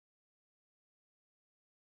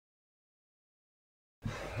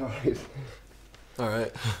Alright.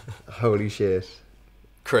 Alright. Holy shit.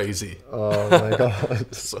 Crazy. Oh my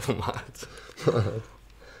god. So mad.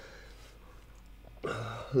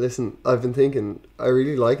 Listen, I've been thinking, I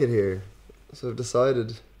really like it here. So I've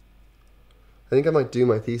decided, I think I might do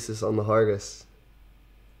my thesis on the Hargis.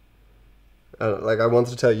 And like, I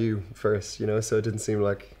wanted to tell you first, you know, so it didn't seem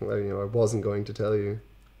like, well, you know, I wasn't going to tell you.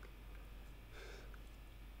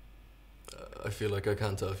 I feel like I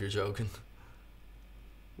can't tell if you're joking.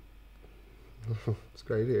 It's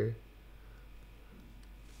great here.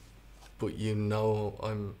 But you know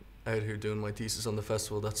I'm out here doing my thesis on the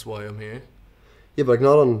festival, that's why I'm here. Yeah, but like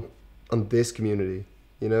not on this community,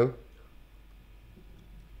 you know?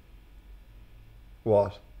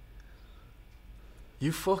 What?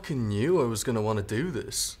 You fucking knew I was gonna want to do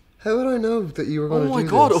this. How would I know that you were going to do this? Oh my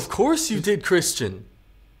god, of course you did, Christian.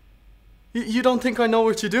 You don't think I know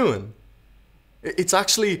what you're doing? It's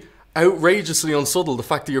actually outrageously unsubtle, the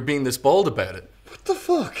fact that you're being this bald about it. What the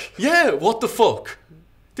fuck? Yeah, what the fuck?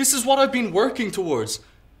 This is what I've been working towards.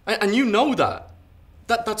 And you know that.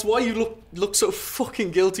 That's why you look so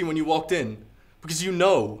fucking guilty when you walked in. Because you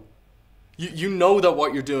know. You know that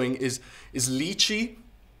what you're doing is leechy,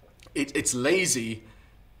 it's lazy,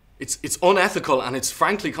 it's unethical, and it's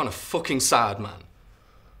frankly kind of fucking sad, man.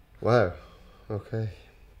 Wow. Okay.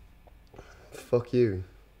 Fuck you.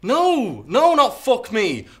 No, not fuck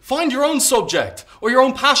me. Find your own subject or your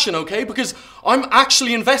own passion, okay? Because I'm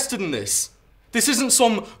actually invested in this. This isn't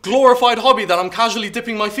some glorified hobby that I'm casually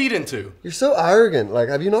dipping my feet into. You're so arrogant. Like,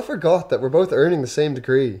 have you not forgot that we're both earning the same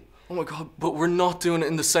degree? Oh my god, but we're not doing it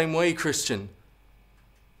in the same way, Christian.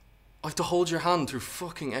 I have to hold your hand through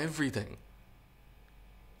fucking everything.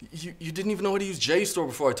 You didn't even know how to use JSTOR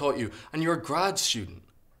before I taught you, and you're a grad student.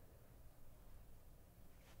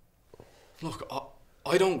 Look,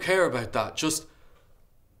 I don't care about that. Just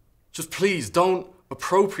please don't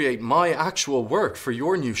appropriate my actual work for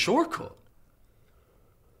your new shortcut.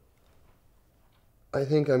 I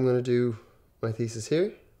think I'm going to do my thesis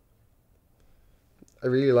here. I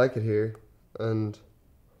really like it here. And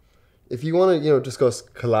if you want to, you know, discuss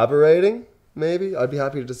collaborating, maybe, I'd be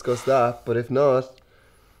happy to discuss that. But if not,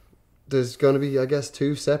 there's going to be, I guess,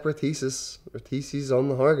 2 separate theses on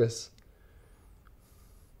the Hargis.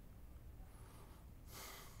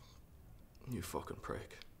 You fucking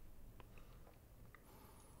prick.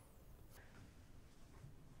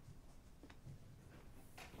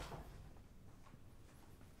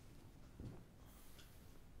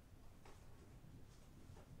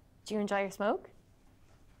 Do you enjoy your smoke?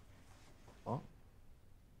 What?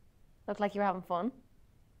 Looked like you were having fun.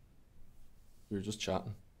 We were just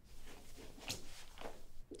chatting.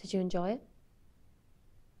 Did you enjoy it?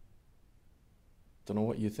 Don't know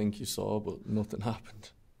what you think you saw, but nothing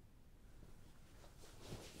happened.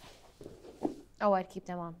 Oh, I'd keep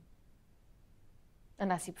them on.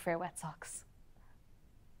 Unless you prefer wet socks.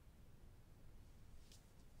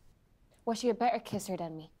 Was she a better kisser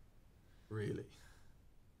than me? Really?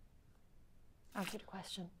 Answer the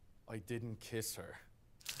question. I didn't kiss her.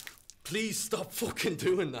 Please stop fucking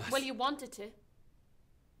doing that. Well, you wanted to.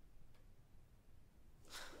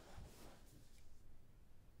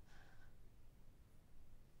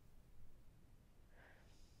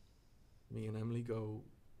 Me and Emily go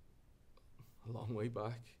a long way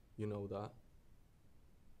back, you know that.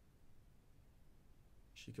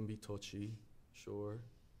 She can be touchy, sure.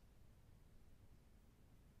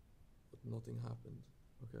 But nothing happened,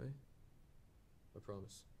 okay? I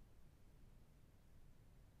promise.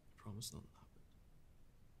 I promise nothing happened.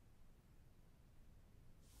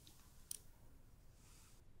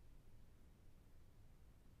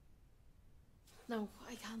 No,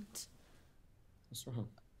 I can't. What's wrong?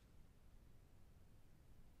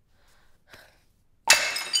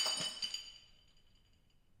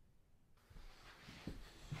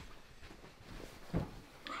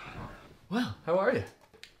 Well, how are you?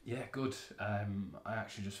 Yeah, good. I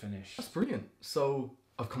actually just finished. That's brilliant. So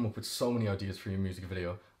I've come up with so many ideas for your music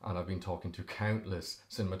video, and I've been talking to countless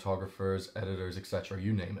cinematographers, editors, etc.,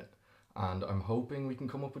 you name it. And I'm hoping we can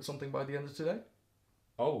come up with something by the end of today.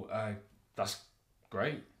 Oh, that's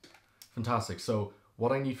great. Fantastic. So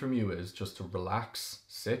what I need from you is just to relax,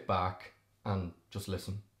 sit back, and just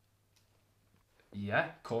listen. Yeah,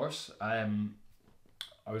 of course.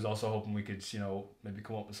 I was also hoping we could, you know, maybe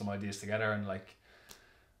come up with some ideas together and like,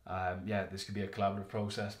 yeah, this could be a collaborative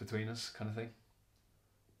process between us, kind of thing.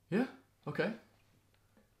 Yeah, okay.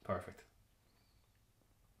 Perfect.